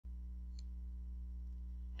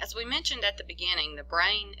As we mentioned at the beginning, the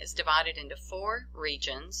brain is divided into four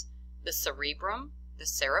regions: the cerebrum, the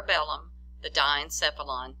cerebellum, the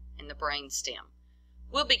diencephalon, and the brainstem.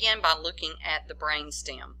 We'll begin by looking at the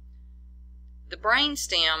brainstem. The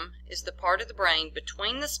brainstem is the part of the brain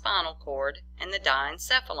between the spinal cord and the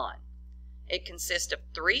diencephalon. It consists of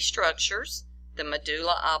three structures: the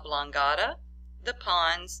medulla oblongata, the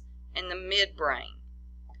pons, and the midbrain.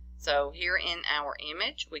 So here in our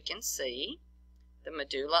image we can see the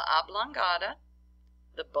medulla oblongata.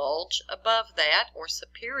 The bulge above that, or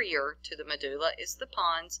superior to the medulla, is the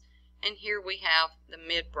pons, and here we have the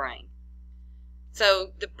midbrain.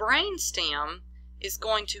 So the brainstem is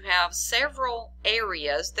going to have several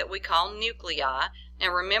areas that we call nuclei.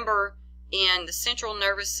 Now remember, in the central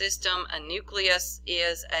nervous system, a nucleus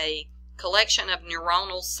is a collection of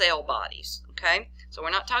neuronal cell bodies, okay? So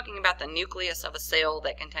we're not talking about the nucleus of a cell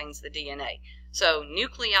that contains the DNA. So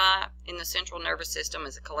nuclei in the central nervous system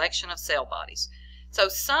is a collection of cell bodies. So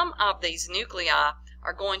some of these nuclei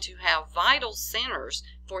are going to have vital centers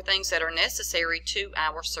for things that are necessary to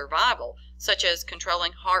our survival, such as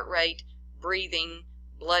controlling heart rate, breathing,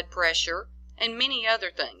 blood pressure, and many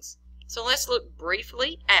other things. So let's look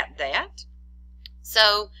briefly at that.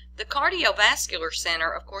 So the cardiovascular center,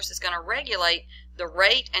 of course, is going to regulate the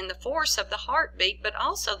rate and the force of the heartbeat, but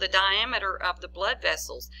also the diameter of the blood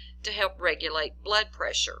vessels to help regulate blood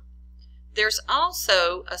pressure. There's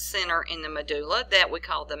also a center in the medulla that we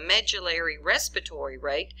call the medullary respiratory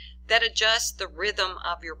rate that adjusts the rhythm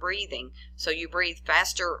of your breathing. So you breathe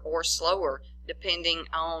faster or slower depending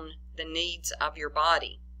on the needs of your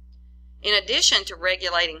body. In addition to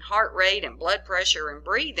regulating heart rate and blood pressure and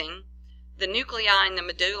breathing, the nuclei in the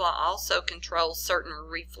medulla also control certain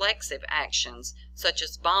reflexive actions such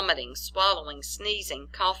as vomiting, swallowing, sneezing,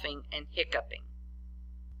 coughing, and hiccuping.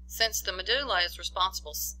 Since the medulla is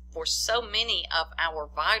responsible for so many of our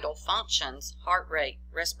vital functions, heart rate,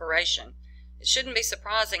 respiration, it shouldn't be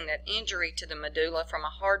surprising that injury to the medulla from a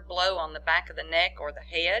hard blow on the back of the neck or the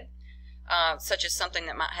head, such as something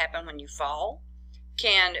that might happen when you fall,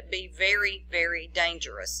 can be very, very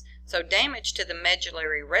dangerous. So damage to the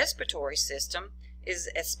medullary respiratory system is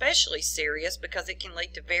especially serious because it can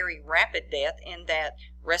lead to very rapid death in that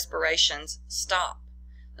respirations stop.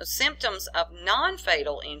 The symptoms of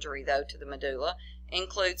non-fatal injury, though, to the medulla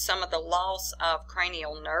include some of the loss of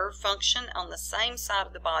cranial nerve function on the same side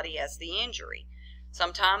of the body as the injury.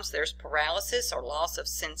 Sometimes there's paralysis or loss of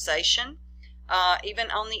sensation, even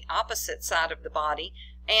on the opposite side of the body,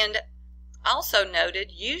 and also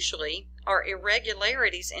noted usually are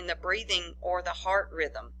irregularities in the breathing or the heart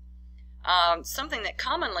rhythm. Something that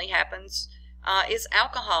commonly happens is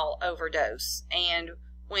alcohol overdose, and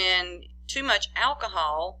when too much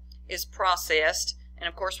alcohol is processed, and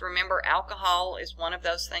of course remember alcohol is one of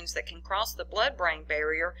those things that can cross the blood-brain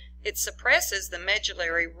barrier, it suppresses the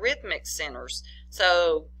medullary rhythmic centers,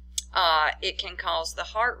 so it can cause the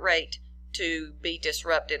heart rate to be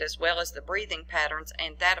disrupted as well as the breathing patterns,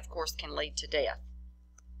 and that of course can lead to death.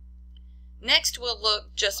 Next we'll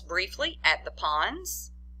look just briefly at the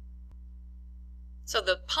pons. So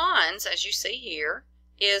the pons, as you see here,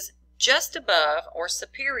 is just above or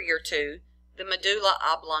superior to the medulla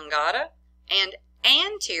oblongata and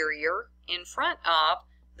anterior in front of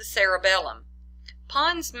the cerebellum.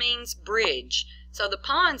 Pons means bridge. So the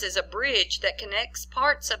pons is a bridge that connects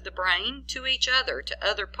parts of the brain to each other, to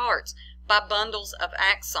other parts, by bundles of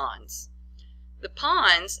axons. The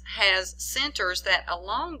pons has centers that,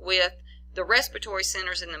 along with the respiratory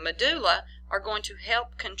centers in the medulla, are going to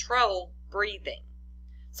help control breathing.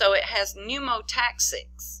 So it has pneumotaxic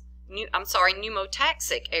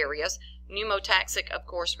areas. Pneumotaxic, of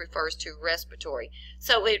course, refers to respiratory.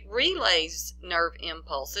 So it relays nerve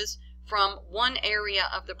impulses from one area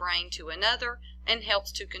of the brain to another and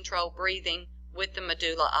helps to control breathing with the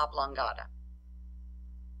medulla oblongata.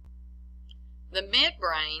 The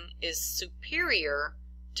midbrain is superior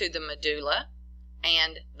to the medulla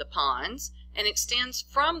and the pons and extends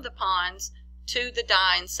from the pons to the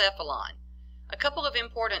diencephalon. A couple of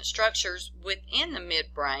important structures within the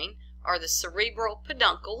midbrain are the cerebral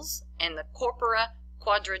peduncles and the corpora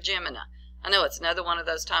quadrigemina. I know it's another one of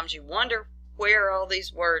those times you wonder where all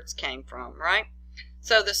these words came from, right?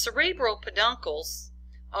 So the cerebral peduncles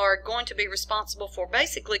are going to be responsible for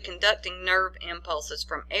basically conducting nerve impulses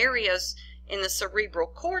from areas in the cerebral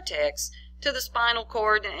cortex to the spinal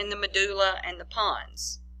cord and the medulla and the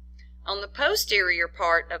pons. On the posterior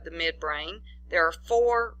part of the midbrain, there are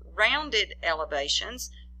four rounded elevations.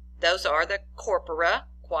 Those are the corpora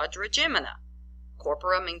quadrigemina.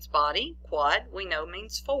 Corpora means body, quad we know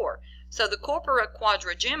means four. So the corpora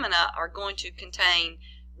quadrigemina are going to contain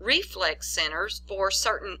reflex centers for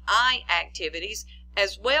certain eye activities,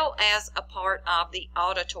 as well as a part of the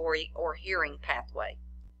auditory or hearing pathway.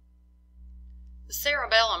 The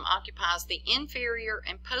cerebellum occupies the inferior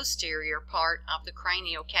and posterior part of the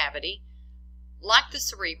cranial cavity. Like the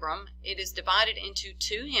cerebrum, it is divided into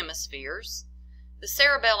two hemispheres. The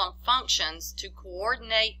cerebellum functions to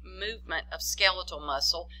coordinate movement of skeletal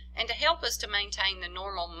muscle and to help us to maintain the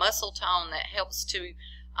normal muscle tone that helps to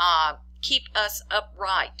keep us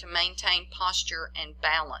upright, to maintain posture and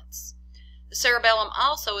balance. The cerebellum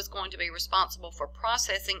also is going to be responsible for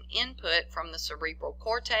processing input from the cerebral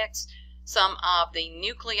cortex, some of the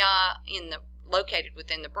nuclei located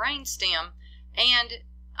within the brainstem, and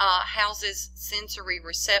houses sensory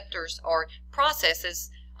receptors, or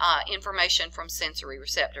processes information from sensory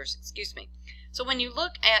receptors. So when you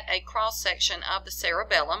look at a cross-section of the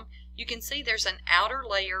cerebellum, you can see there's an outer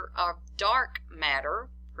layer of dark matter.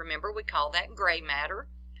 Remember, we call that gray matter.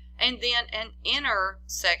 And then an inner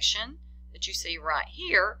section that you see right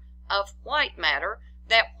here of white matter.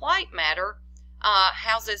 That white matter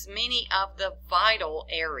houses many of the vital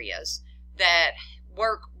areas that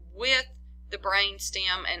work with the brain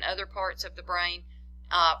stem and other parts of the brain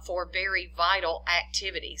for very vital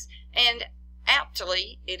activities. And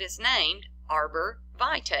aptly, it is named Arbor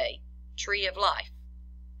Vitae, Tree of Life.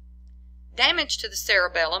 Damage to the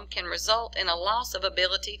cerebellum can result in a loss of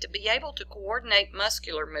ability to be able to coordinate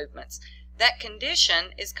muscular movements. That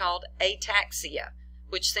condition is called ataxia,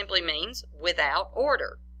 which simply means without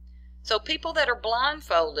order. So people that are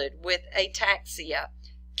blindfolded with ataxia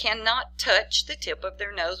cannot touch the tip of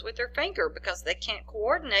their nose with their finger because they can't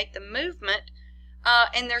coordinate the movement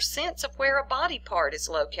and their sense of where a body part is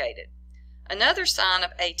located. Another sign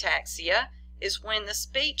of ataxia is when the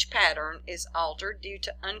speech pattern is altered due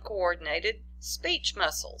to uncoordinated speech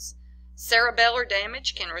muscles. Cerebellar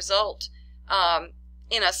damage can result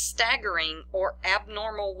in a staggering or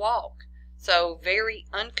abnormal walk, so very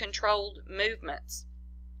uncontrolled movements.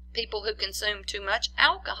 People who consume too much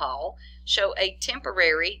alcohol show a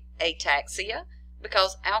temporary ataxia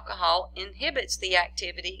because alcohol inhibits the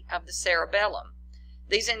activity of the cerebellum.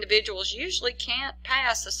 These individuals usually can't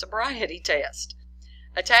pass a sobriety test.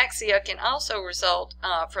 Ataxia can also result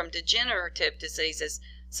from degenerative diseases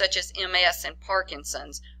such as MS and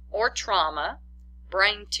Parkinson's, or trauma,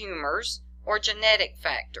 brain tumors, or genetic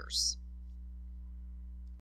factors.